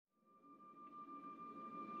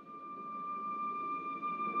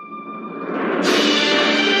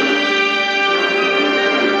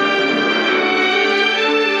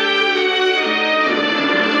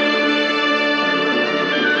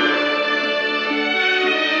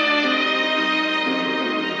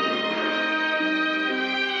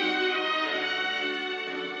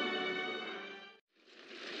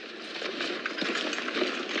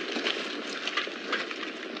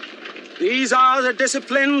These are the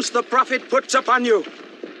disciplines the Prophet puts upon you.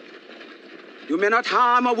 You may not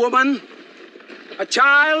harm a woman, a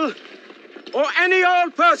child, or any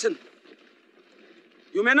old person.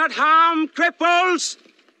 You may not harm cripples.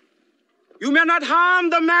 You may not harm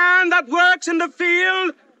the man that works in the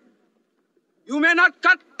field. You may not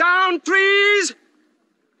cut down trees.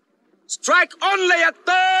 Strike only at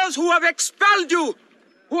those who have expelled you,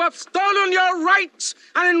 who have stolen your rights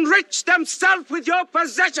and enriched themselves with your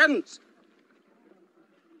possessions.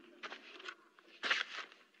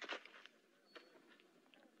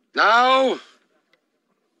 Now,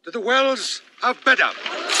 to the wells of Bedab.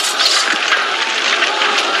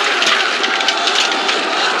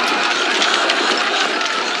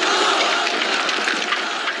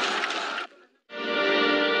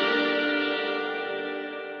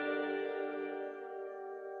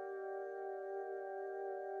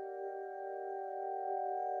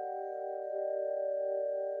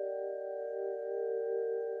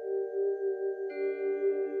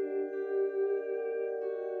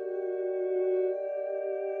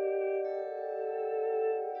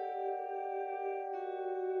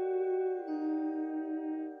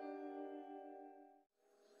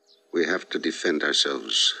 We have to defend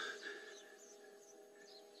ourselves.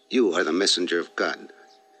 You are the messenger of God.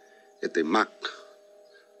 Yet they mock,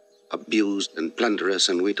 abuse, and plunder us,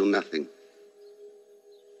 and we do nothing.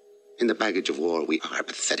 In the baggage of war, we are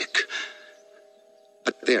pathetic.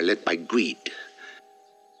 But they are led by greed.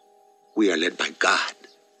 We are led by God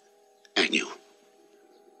and you.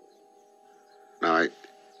 Now,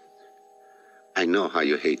 I know how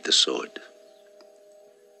you hate the sword.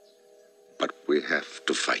 But we have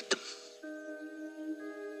to fight them.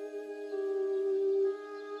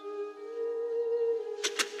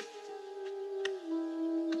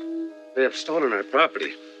 They have stolen our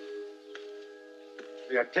property.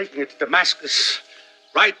 They are taking it to Damascus,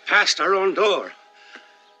 right past our own door.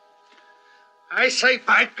 I say,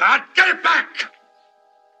 by God, get it back!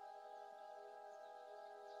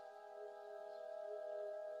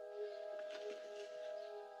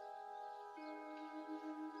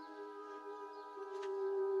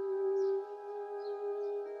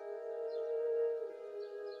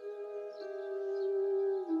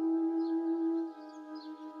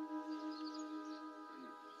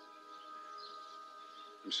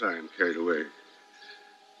 I'm sorry, I'm carried away.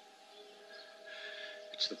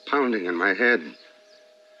 It's the pounding in my head.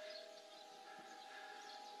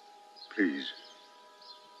 Please.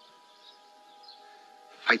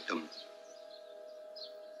 Fight them.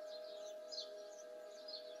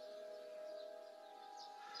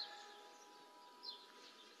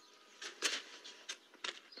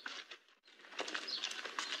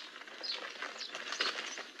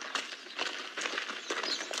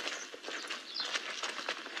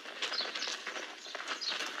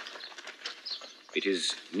 It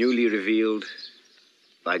is newly revealed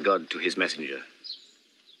by God to his messenger.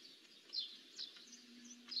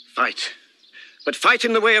 Fight, but fight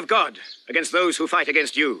in the way of God against those who fight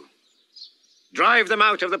against you. Drive them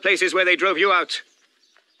out of the places where they drove you out,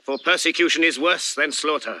 for persecution is worse than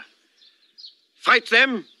slaughter. Fight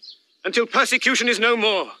them until persecution is no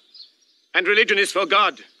more and religion is for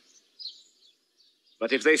God.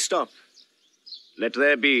 But if they stop, let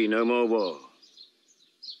there be no more war,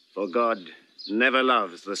 for God never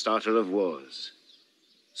loves the starter of wars.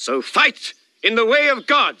 So fight in the way of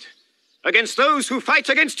God against those who fight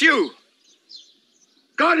against you.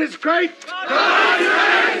 God is great! God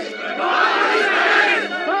is great! God is great!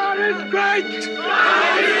 God is great!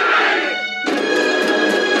 God is great!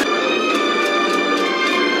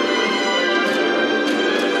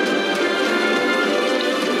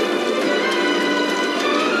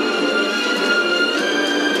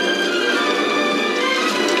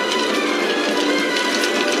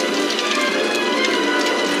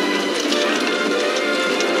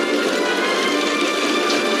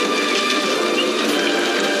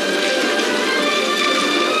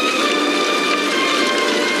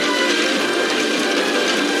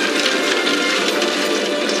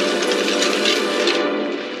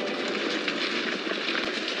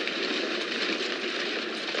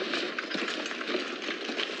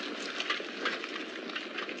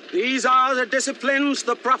 These are the disciplines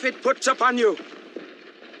the Prophet puts upon you.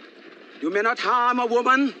 You may not harm a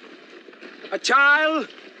woman, a child,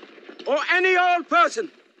 or any old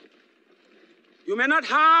person. You may not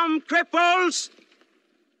harm cripples.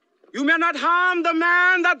 You may not harm the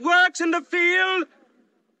man that works in the field.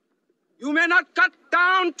 You may not cut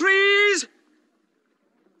down trees.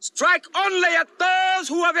 Strike only at those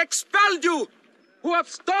who have expelled you, who have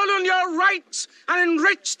stolen your rights and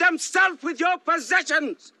enriched themselves with your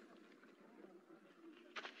possessions.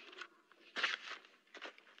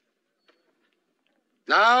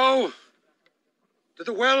 Now, to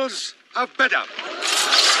the wells of Bedab.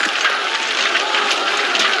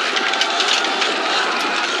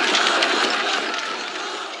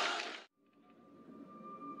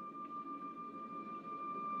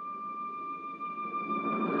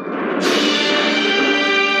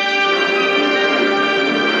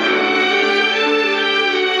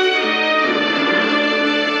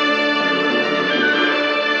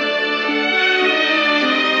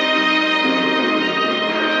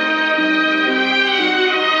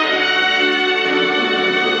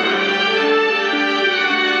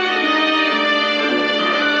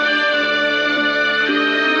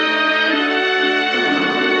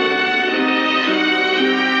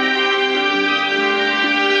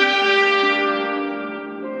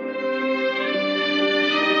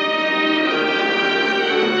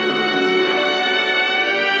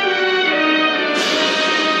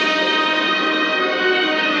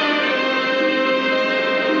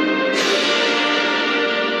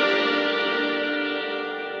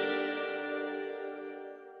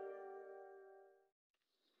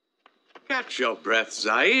 Catch your breath,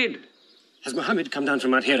 Zaid. Has Mohammed come down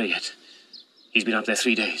from Mount Hira yet? He's been out there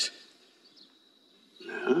 3 days.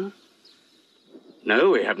 No? No,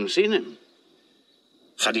 we haven't seen him.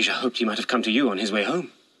 Khadija hoped he might have come to you on his way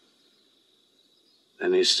home.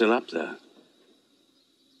 Then he's still up there.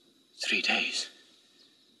 3 days.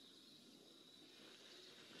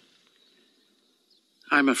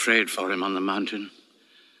 I'm afraid for him on the mountain,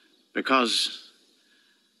 because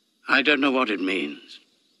I don't know what it means.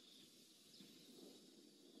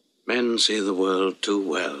 Men see the world too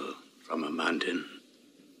well from a mountain.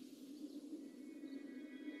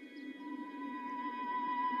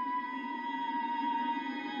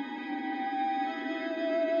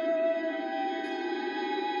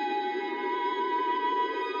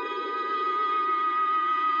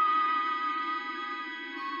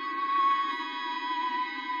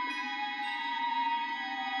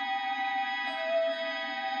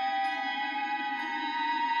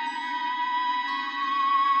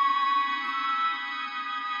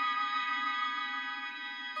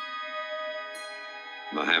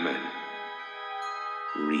 Muhammad,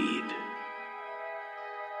 read.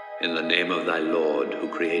 In the name of thy Lord, who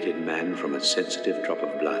created man from a sensitive drop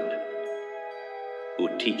of blood,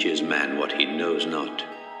 who teaches man what he knows not,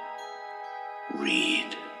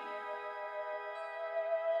 read.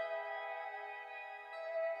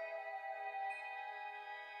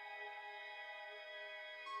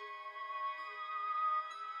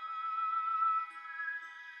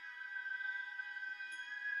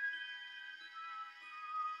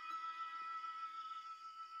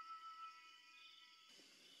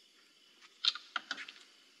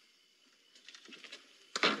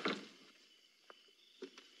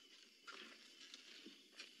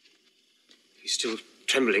 He's still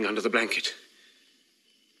trembling under the blanket.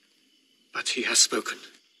 But he has spoken.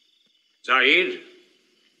 Zaid,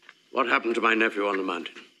 what happened to my nephew on the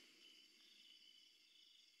mountain?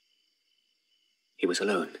 He was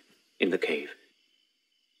alone in the cave.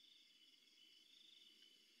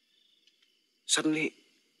 Suddenly,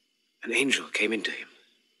 an angel came into him.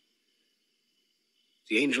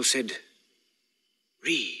 The angel said,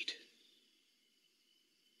 "Read."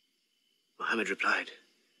 Muhammad replied,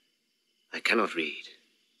 "I cannot read."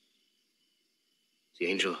 The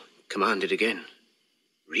angel commanded again,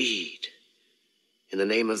 "Read, in the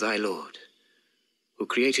name of thy Lord, who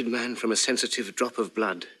created man from a sensitive drop of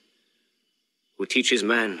blood, who teaches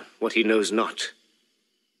man what he knows not.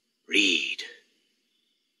 Read."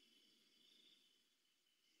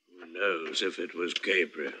 Who knows if it was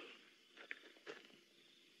Gabriel?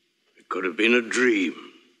 It could have been a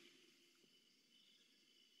dream.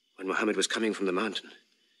 When Muhammad was coming from the mountain,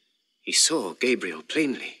 he saw Gabriel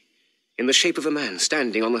plainly, in the shape of a man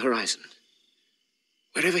standing on the horizon.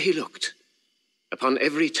 Wherever he looked, upon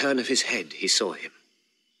every turn of his head, he saw him.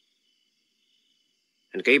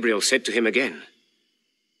 And Gabriel said to him again,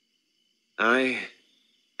 "I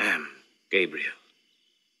am Gabriel.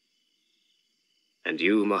 And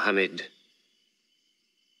you, Muhammad,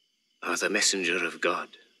 are the messenger of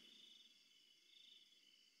God."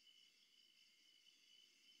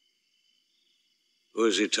 Who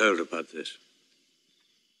has he told about this?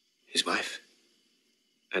 His wife,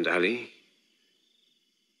 and Ali,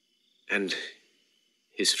 and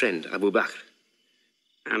his friend Abu Bakr.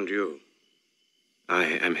 And you? I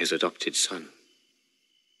am his adopted son.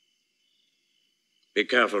 Be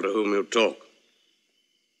careful to whom you talk.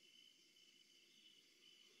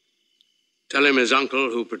 Tell him his uncle,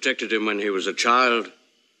 who protected him when he was a child,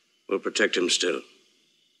 will protect him still.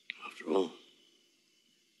 After all,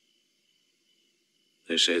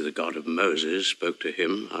 They say the God of Moses spoke to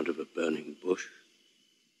him out of a burning bush.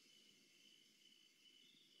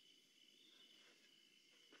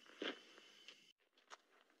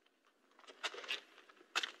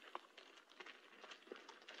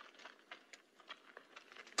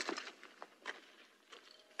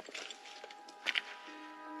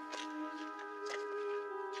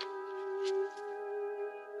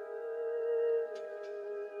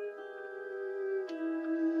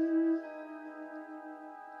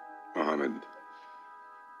 Mohammed,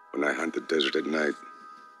 when I hunt the desert at night,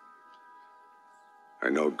 I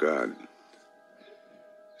know God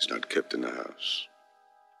is not kept in the house.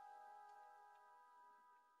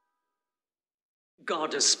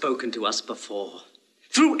 God has spoken to us before,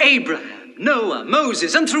 through Abraham, Noah,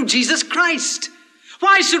 Moses, and through Jesus Christ.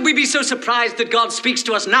 Why should we be so surprised that God speaks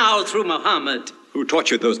to us now through Muhammad? Who taught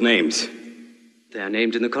you those names? They are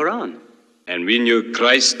named in the Quran. And we knew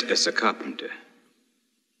Christ as a carpenter.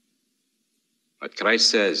 What Christ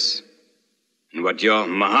says and what your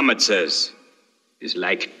Muhammad says is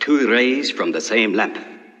like two rays from the same lamp.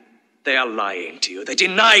 They are lying to you. They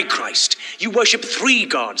deny Christ. You worship three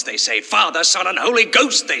gods, they say. Father, Son, and Holy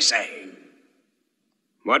Ghost, they say.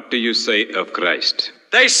 What do you say of Christ?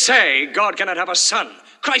 They say God cannot have a son.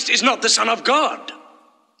 Christ is not the Son of God.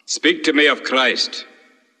 Speak to me of Christ.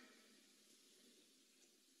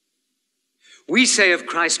 We say of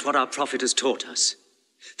Christ what our prophet has taught us.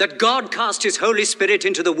 That God cast his Holy Spirit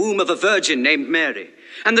into the womb of a virgin named Mary,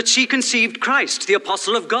 and that she conceived Christ, the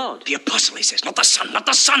apostle of God. The apostle, he says, not the son, not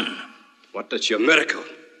the son. What does your miracle,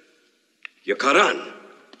 your Quran,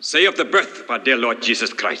 say of the birth of our dear Lord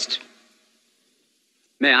Jesus Christ?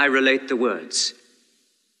 May I relate the words?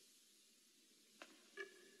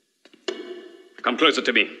 Come closer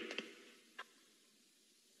to me.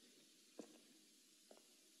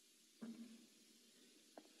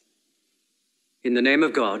 In the name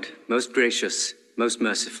of God, most gracious, most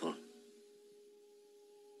merciful.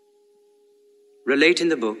 Relate in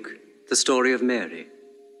the book the story of Mary,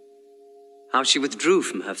 how she withdrew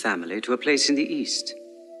from her family to a place in the east,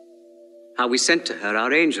 how we sent to her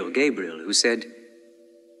our angel Gabriel, who said,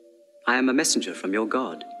 I am a messenger from your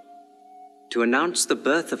God, to announce the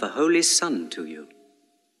birth of a holy son to you.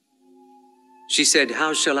 She said,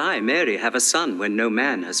 how shall I, Mary, have a son when no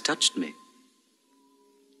man has touched me?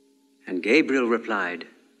 And Gabriel replied,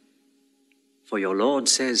 for your Lord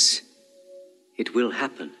says, it will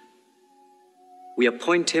happen. We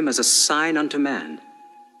appoint him as a sign unto man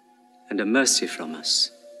and a mercy from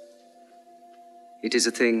us. It is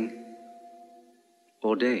a thing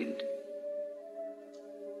ordained.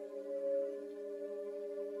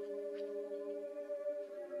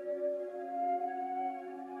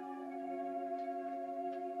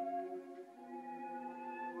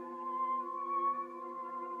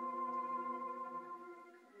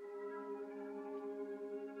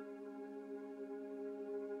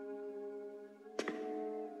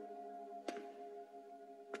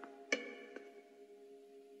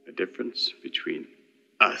 The difference between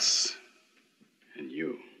us and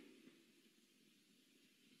you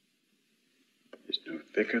is no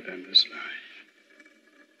thicker than this lie.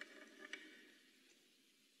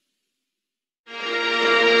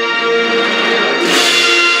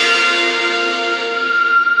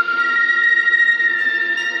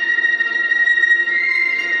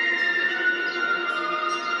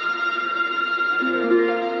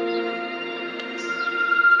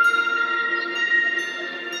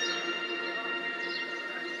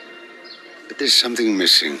 There's something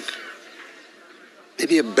missing.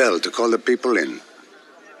 Maybe a bell to call the people in.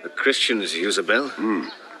 The Christians use a bell?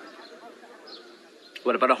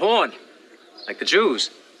 What about a horn? Like the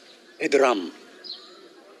Jews? A drum.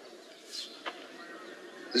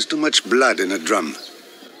 There's too much blood in a drum.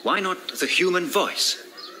 Why not the human voice?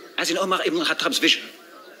 As in Omar ibn al-Khattab's vision.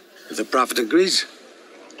 If the Prophet agrees.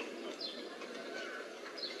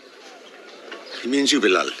 He means you,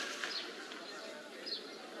 Bilal.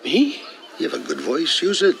 Me? You have a good voice.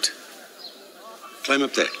 Use it. Climb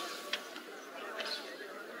up there.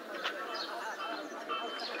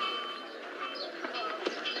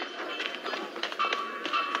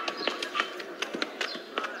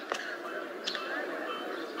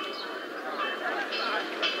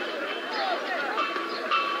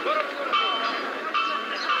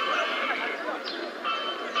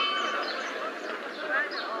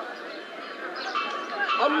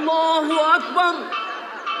 Allahu Akbar.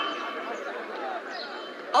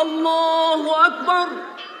 Allahu Akbar.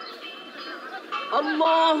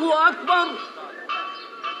 Allahu Akbar.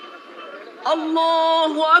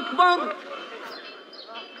 Allahu Akbar.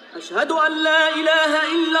 أشهد أن لا إله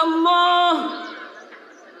إلا الله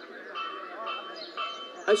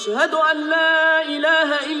أشهد أن لا إله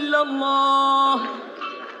إلا الله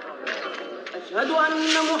أشهد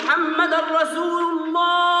أن محمد رسول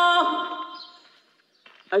الله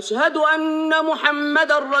أشهد أن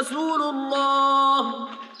محمد رسول الله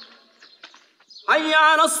حي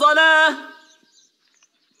على الصلاة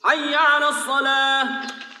حي على الصلاة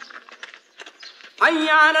حي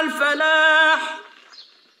على الفلاح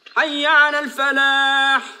حي على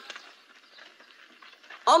الفلاح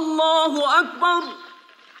الله أكبر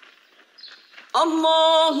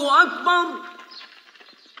الله أكبر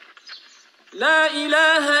لا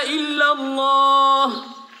إله إلا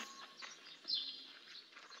الله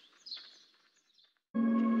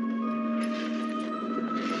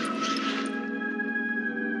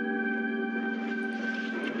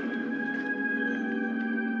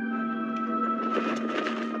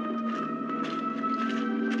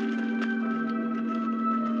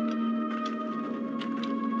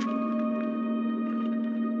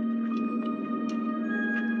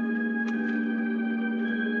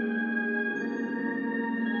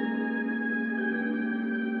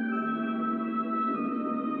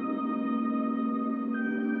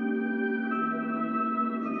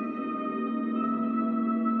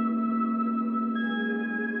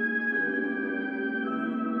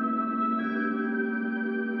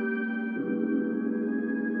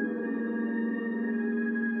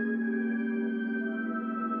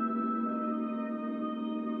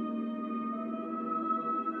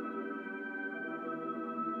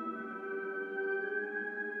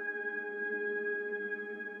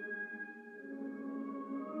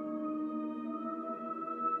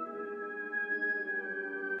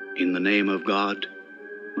In the name of God,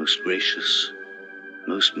 most gracious,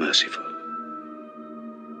 most merciful.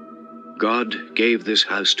 God gave this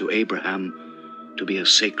house to Abraham to be a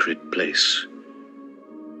sacred place.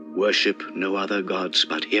 Worship no other gods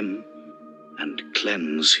but him, and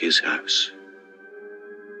cleanse his house.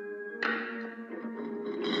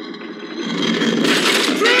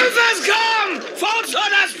 Truth has come!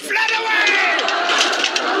 Falsehood has fled away!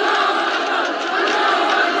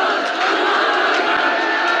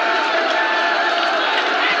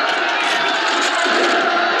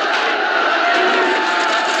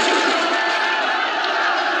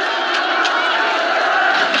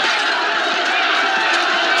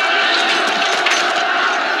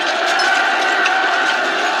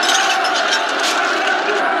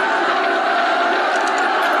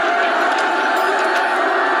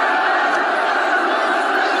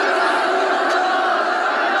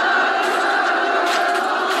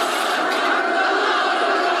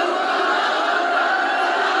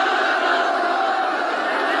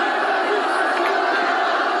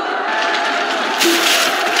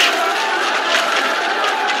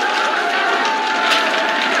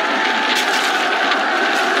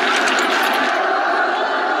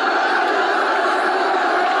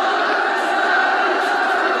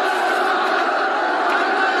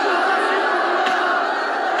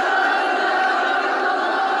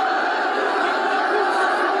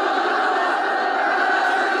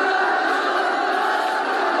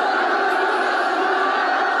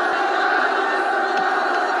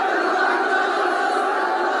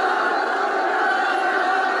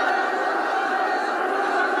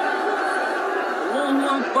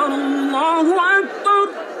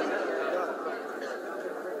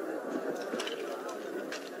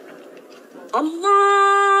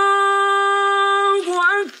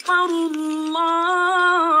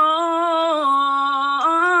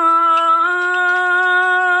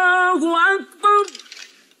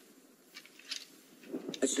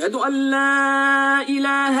 أشهد أن لا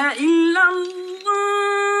إله إلا الله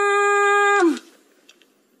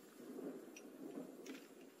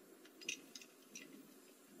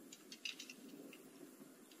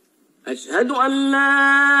أشهد أن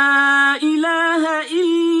لا إله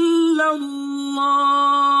إلا الله.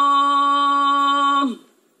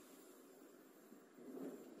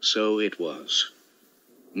 So it was.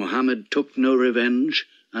 Muhammad took no revenge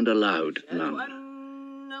and allowed none.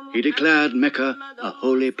 He declared Mecca a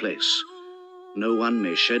holy place. No one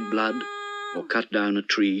may shed blood, or cut down a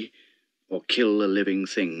tree, or kill a living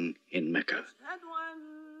thing in Mecca.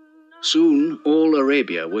 Soon all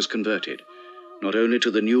Arabia was converted, not only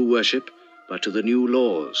to the new worship, but to the new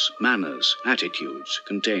laws, manners, attitudes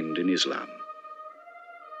contained in Islam.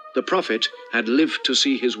 The Prophet had lived to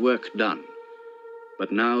see his work done,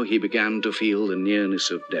 but now he began to feel the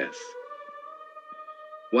nearness of death.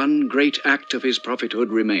 One great act of his prophethood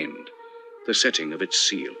remained, the setting of its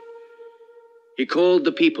seal. He called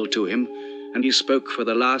the people to him, and he spoke for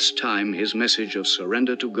the last time his message of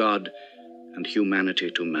surrender to God and humanity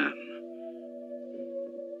to man.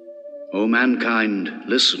 O mankind,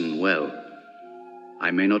 listen well.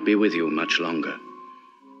 I may not be with you much longer.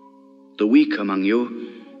 The weak among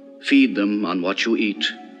you, feed them on what you eat,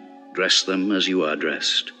 dress them as you are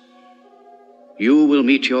dressed. You will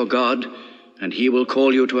meet your God, and he will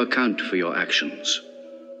call you to account for your actions.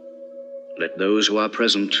 Let those who are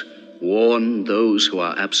present warn those who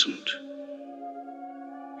are absent.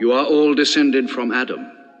 You are all descended from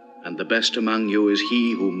Adam, and the best among you is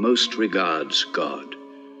he who most regards God.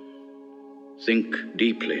 Think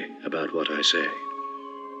deeply about what I say.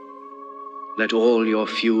 Let all your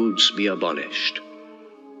feuds be abolished.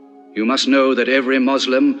 You must know that every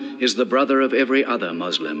Muslim is the brother of every other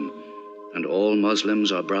Muslim, and all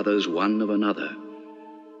Muslims are brothers one of another.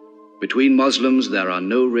 Between Muslims there are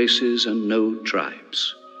no races and no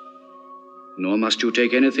tribes. Nor must you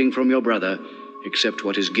take anything from your brother except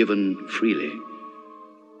what is given freely.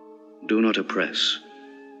 Do not oppress,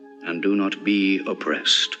 and do not be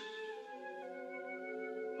oppressed.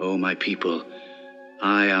 O my people,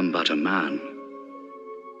 I am but a man.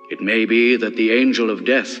 It may be that the angel of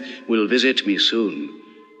death will visit me soon,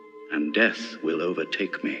 and death will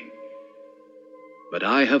overtake me. But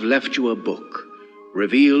I have left you a book,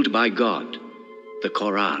 revealed by God, the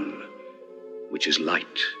Quran, which is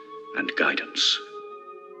light and guidance.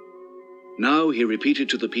 Now he repeated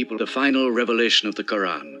to the people the final revelation of the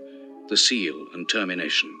Quran, the seal and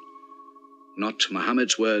termination. Not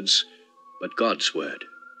Muhammad's words, but God's word.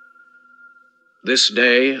 This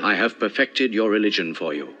day I have perfected your religion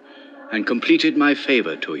for you, and completed my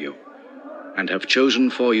favor to you, and have chosen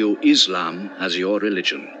for you Islam as your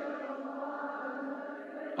religion.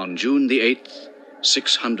 On June the 8th,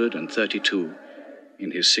 632,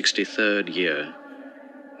 in his 63rd year,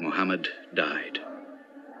 Muhammad died.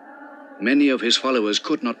 Many of his followers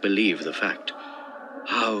could not believe the fact.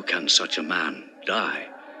 How can such a man die?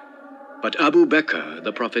 But Abu Bakr,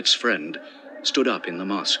 the Prophet's friend, stood up in the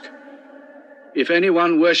mosque. If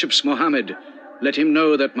anyone worships Muhammad, let him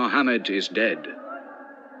know that Muhammad is dead.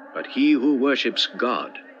 But he who worships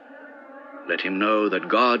God, let him know that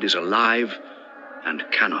God is alive and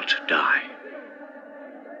cannot die.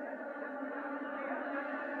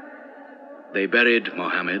 They buried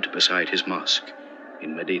Muhammad beside his mosque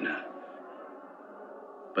in Medina.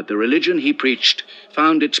 But the religion he preached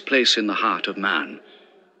found its place in the heart of man.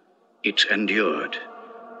 It endured.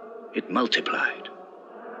 It multiplied.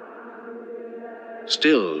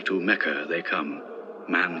 Still to Mecca they come,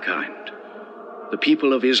 mankind, the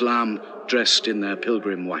people of Islam dressed in their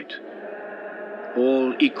pilgrim white.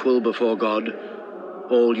 All equal before God,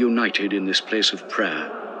 all united in this place of prayer,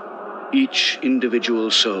 each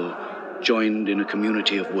individual soul joined in a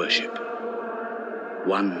community of worship.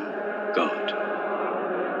 One God.